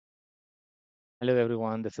Hello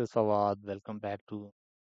everyone, this is Fawad. Welcome back to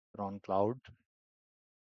on Cloud,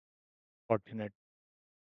 Fortinet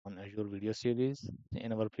on Azure video series.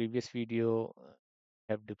 In our previous video, we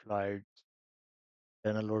have deployed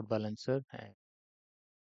internal load balancer and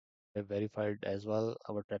we have verified as well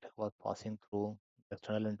our traffic was passing through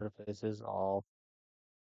external interfaces of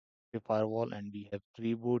the firewall, and we have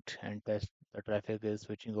reboot and test the traffic is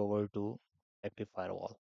switching over to active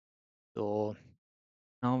firewall. So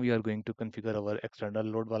now we are going to configure our external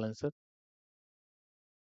load balancer.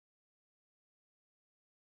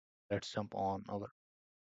 Let's jump on our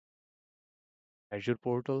Azure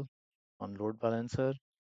portal on load balancer.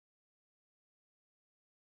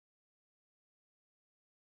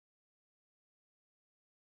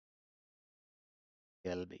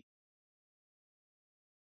 LB.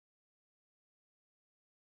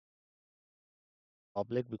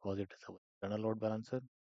 Public because it is our internal load balancer.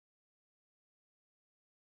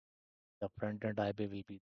 The front end IP will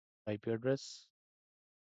be IP address,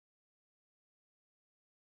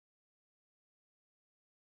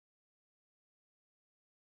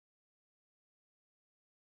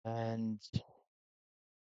 and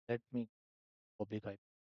let me public IP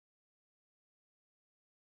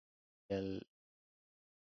tell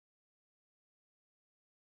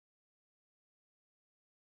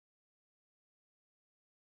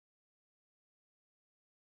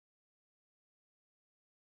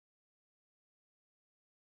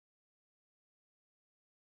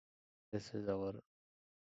this is our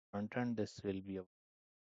front end. This will be our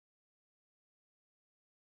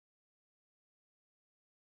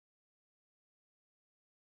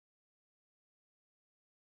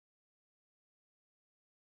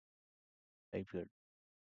IP address.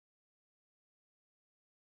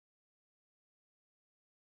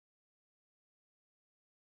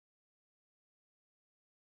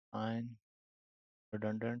 Fine,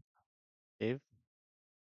 redundant, save.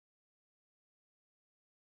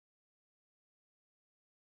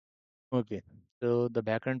 Okay, so the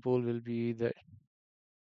backend pool will be the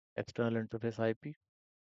external interface IP.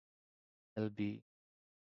 Will be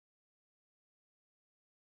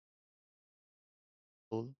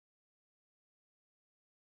pool.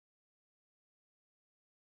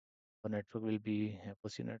 The network will be a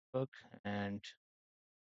pussy network and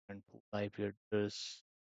pool IP address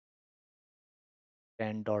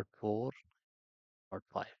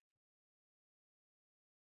 10.4.5.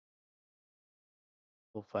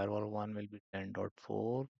 So firewall 1 will be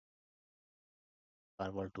 10.4,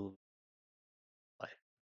 firewall 2 5.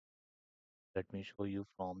 Let me show you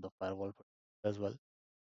from the firewall as well.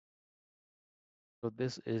 So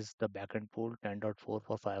this is the backend pool 10.4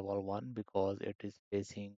 for firewall 1 because it is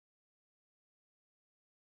facing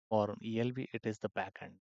for ELB, it is the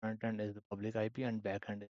backend. Front end is the public IP and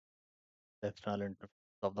backend is the external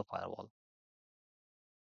interface of the firewall.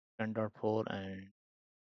 10.4 and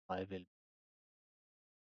 5 will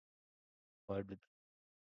provide with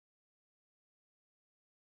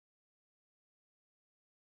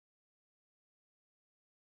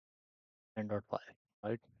 10.5,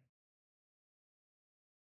 right?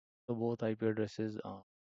 So both IP addresses are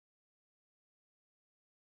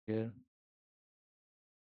here.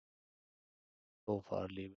 So far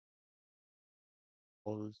leave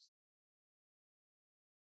holes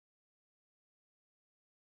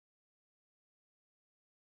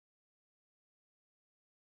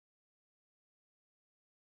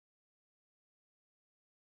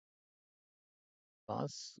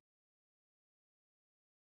pass.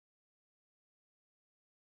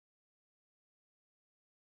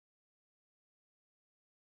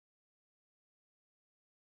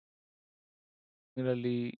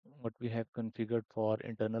 Similarly, what we have configured for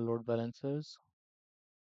internal load balancers,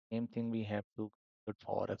 same thing we have to configure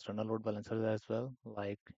for external load balancers as well.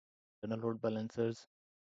 Like internal load balancers,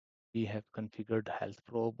 we have configured health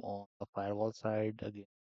probe on the firewall side again.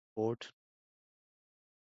 Port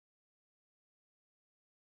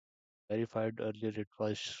verified earlier it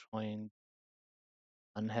was showing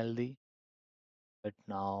unhealthy, but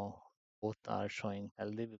now both are showing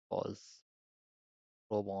healthy because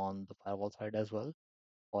probe on the firewall side as well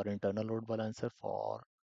for internal load balancer for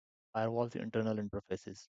firewall's internal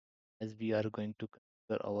interfaces. As we are going to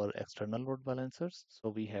configure our external load balancers, so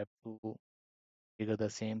we have to figure the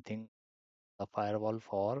same thing, the firewall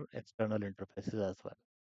for external interfaces as well.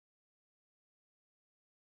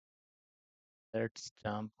 Let's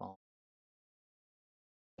jump on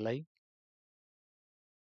like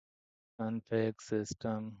config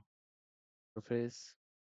system interface,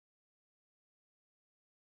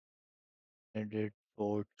 edit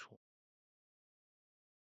port.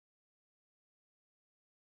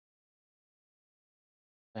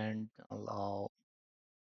 and allow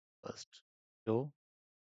first show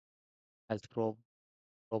as probe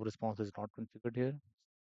response is not configured here.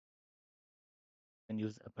 You can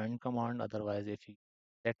use append command. Otherwise, if you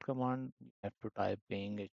set command, you have to type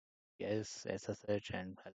ping yes, SSH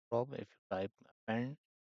and help probe. If you type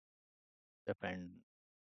append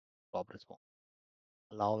probe response.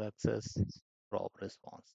 Allow access probe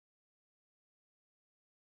response.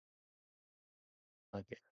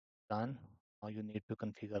 Okay, done. Now you need to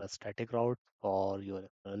configure a static route for your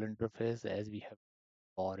external interface as we have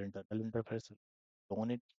for internal interface.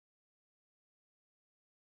 Don't it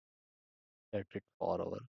set it for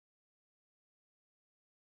our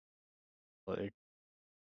so it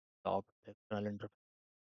stopped the external interface.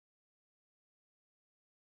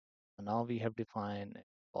 So now we have defined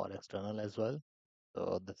for external as well.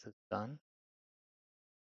 So this is done.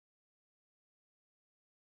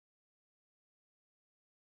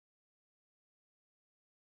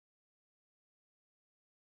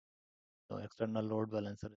 So external load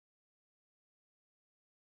balancer is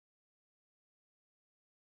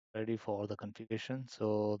ready for the configuration.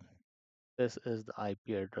 So this is the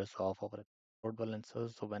IP address of our load balancer.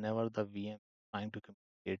 So whenever the VM trying to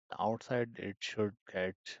communicate outside, it should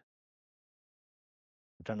get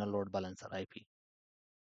external load balancer IP.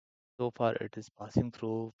 So far, it is passing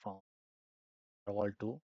through from firewall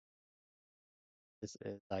 2. This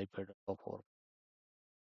is the IP address of our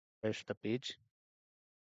refresh the page.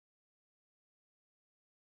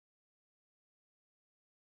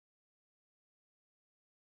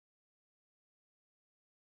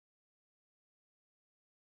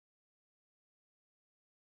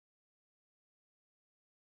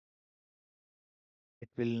 It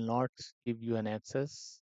will not give you an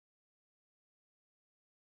access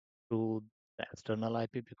to the external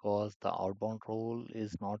IP because the outbound role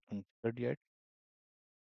is not configured yet.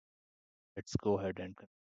 Let's go ahead and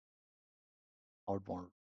outbound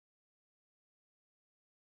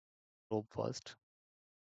probe first.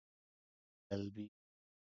 LB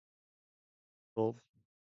probe.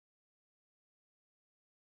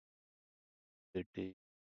 It is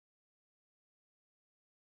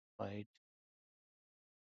right.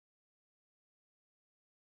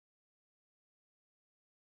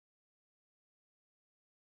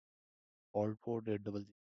 Alt port 800.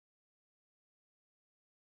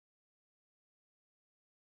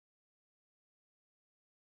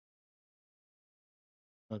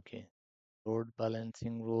 Okay. Load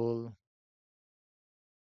balancing role.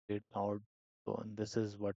 It out. So and this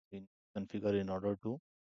is what we configure in order to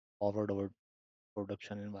forward our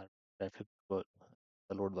production environment traffic to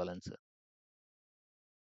the load balancer.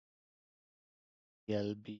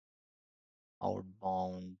 LB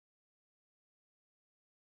outbound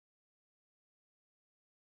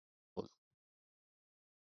role.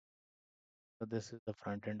 So this is the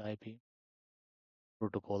front end IP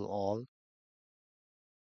protocol all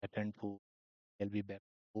backend pool LB back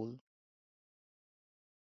pool.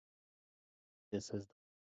 This is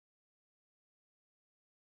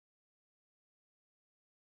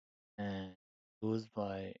and used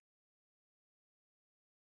by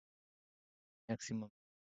maximum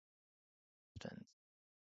distance,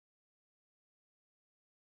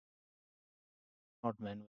 not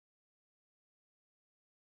manual.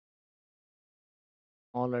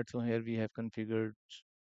 All right, so here we have configured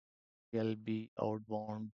LB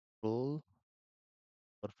outbound role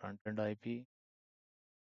for front end IP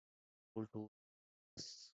equal to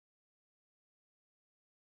this.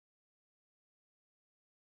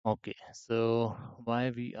 Okay, so why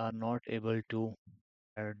we are not able to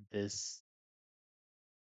add this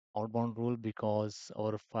outbound rule because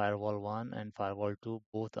our firewall 1 and firewall 2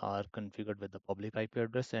 both are configured with the public IP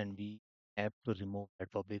address and we have to remove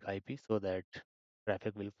that public IP so that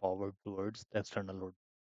traffic will forward towards the external load.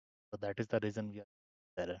 So that is the reason we are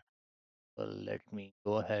there. So let me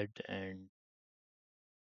go ahead and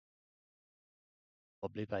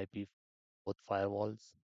public IP both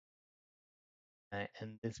firewalls.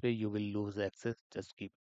 And this way you will lose access. Just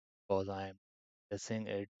keep because I am guessing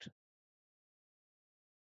it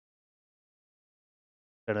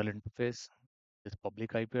external interface is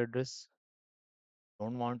public IP address.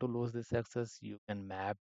 Don't want to lose this access. You can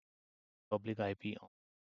map public IP on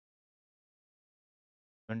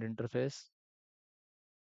front interface.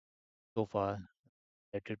 So far,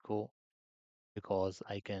 let it go because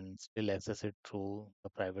I can still access it through the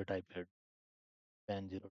private IP address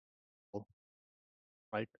 10.0.4,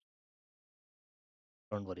 right?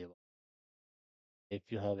 Don't worry about it. If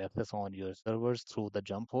you have access on your servers through the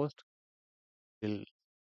jump host, still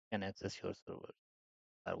can access your server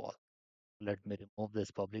firewall. Let me remove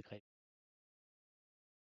this public IP.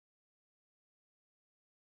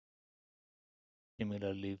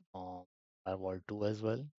 Similarly from firewall 2 as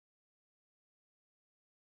well.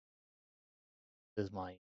 This is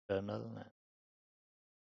my internal. And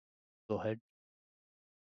go ahead.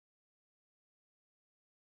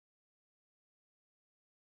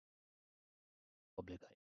 Public IP.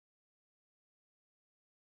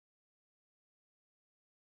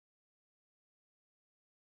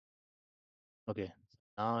 Okay.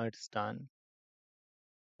 Now it's done.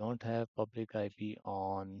 Don't have public IP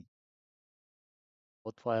on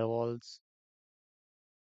both firewalls.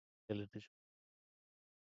 Till it is-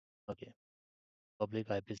 Okay. Public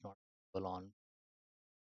IP is not available on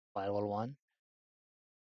firewall 1.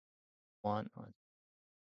 1 on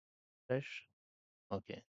fresh.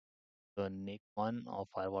 Okay. So NIC 1 of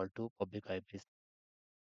firewall 2 public IP.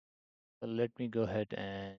 So let me go ahead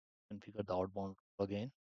and configure the outbound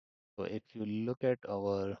again. So if you look at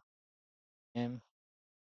our M,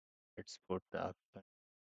 let's put the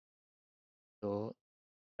so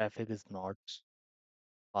traffic is not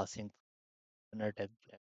passing internet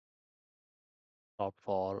except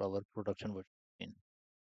for our production virtual machine.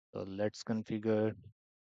 So let's configure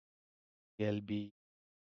TLB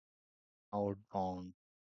outbound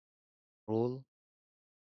role,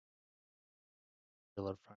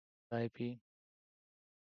 our front IP,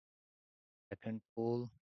 second pool,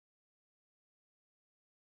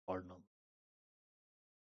 or no.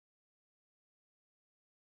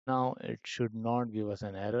 Now it should not give us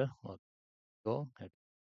an error. Okay, go. It's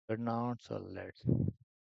good now. So let's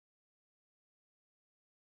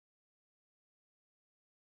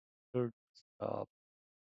should stop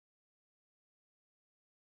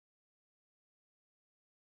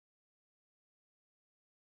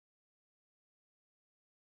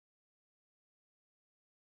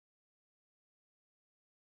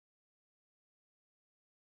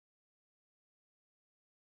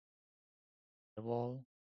the wall.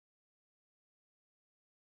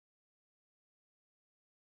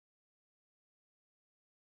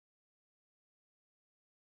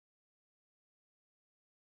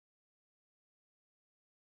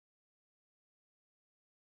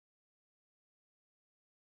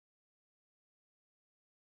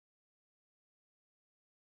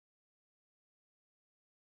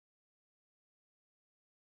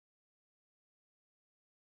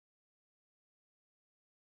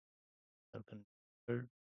 So configured,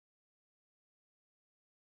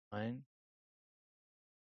 fine.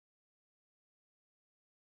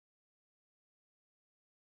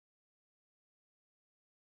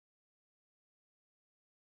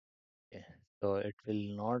 Okay. So it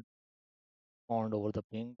will not found over the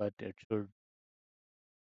ping, but it should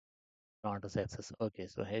grant us access. Okay,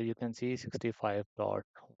 so here you can see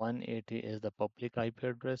 65.180 is the public IP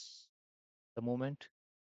address at the moment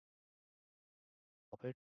of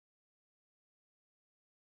it,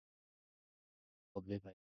 public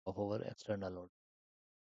IP of our external node.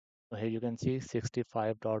 So here you can see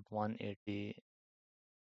 65.186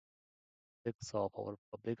 of our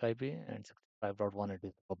public IP and 65.180 is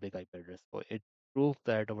the public IP address. So it proves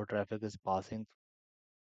that our traffic is passing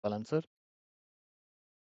balancer.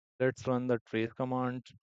 Let's run the trace command.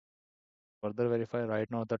 Further verify right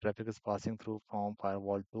now the traffic is passing through from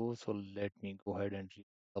firewall 2. So let me go ahead and read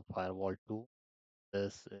the firewall 2.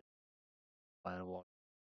 This is firewall.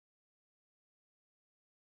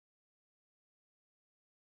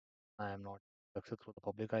 I am not access through the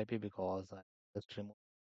public IP because I just removed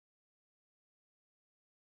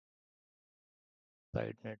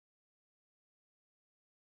SideNet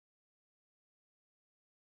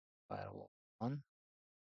firewall 1.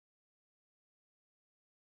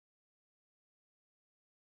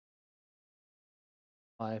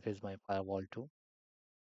 5 is my firewall 2.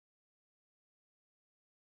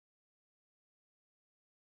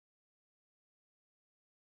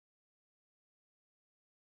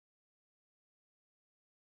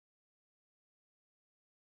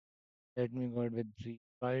 Let me go ahead with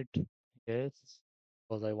rewrite. Yes,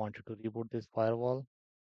 because I wanted to reboot this firewall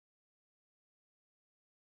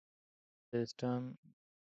system.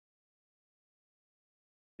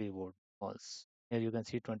 Reboot was. Here you can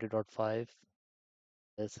see 20.5.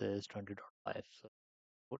 This is 20.5. So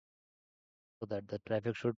put so that the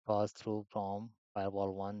traffic should pass through from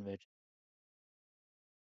firewall 1, which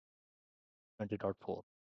 20.4.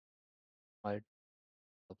 Right?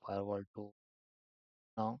 The firewall 2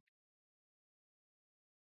 now.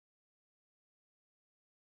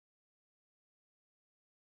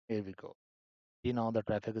 Here we go. See now the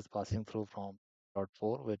traffic is passing through from dot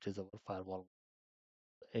 4, which is our firewall.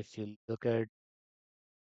 If you look at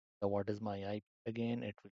the what is my IP again,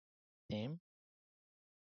 it will be same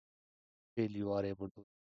till you are able to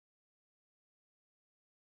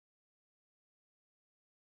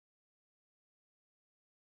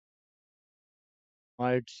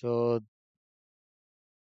Right, so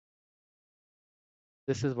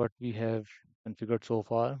this is what we have configured so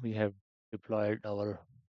far. We have deployed our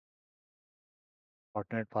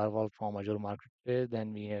Fortinet Firewall from Azure Marketplace.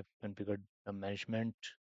 Then we have configured the management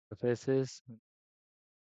interfaces.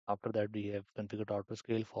 After that, we have configured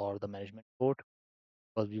autoscale for the management port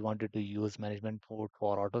because we wanted to use management port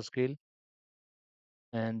for autoscale.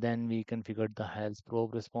 And then we configured the health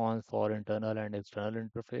probe response for internal and external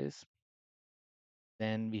interface.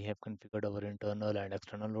 Then we have configured our internal and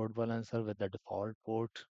external load balancer with the default port.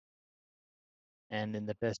 And in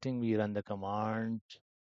the testing, we run the command,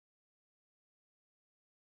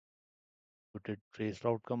 put it trace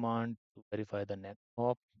route command to verify the next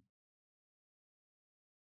hop.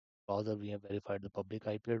 Browser, we have verified the public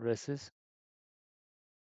IP addresses.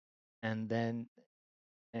 And then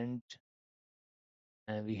and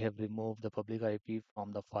we have removed the public IP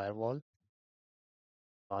from the firewall,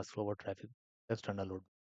 pass over traffic, external load.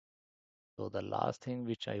 So the last thing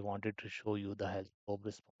which I wanted to show you the health probe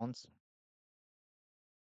response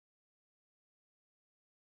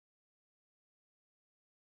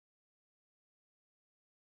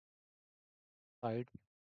side.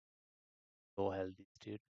 So healthy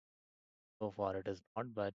state. So far it is not,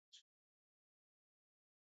 but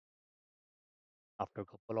after a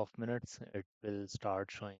couple of minutes, it will start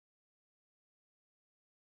showing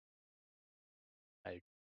right.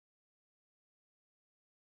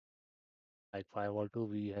 Like firewall 2,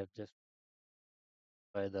 we have just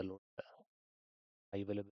by the load high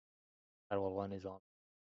availability. Firewall 1 is on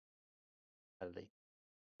healthy.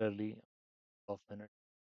 Clearly, of minutes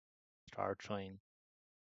start showing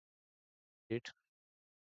it.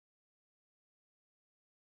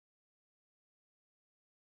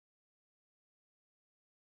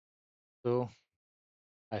 So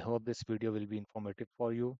I hope this video will be informative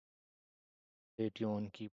for you. Stay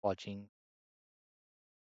tuned, keep watching.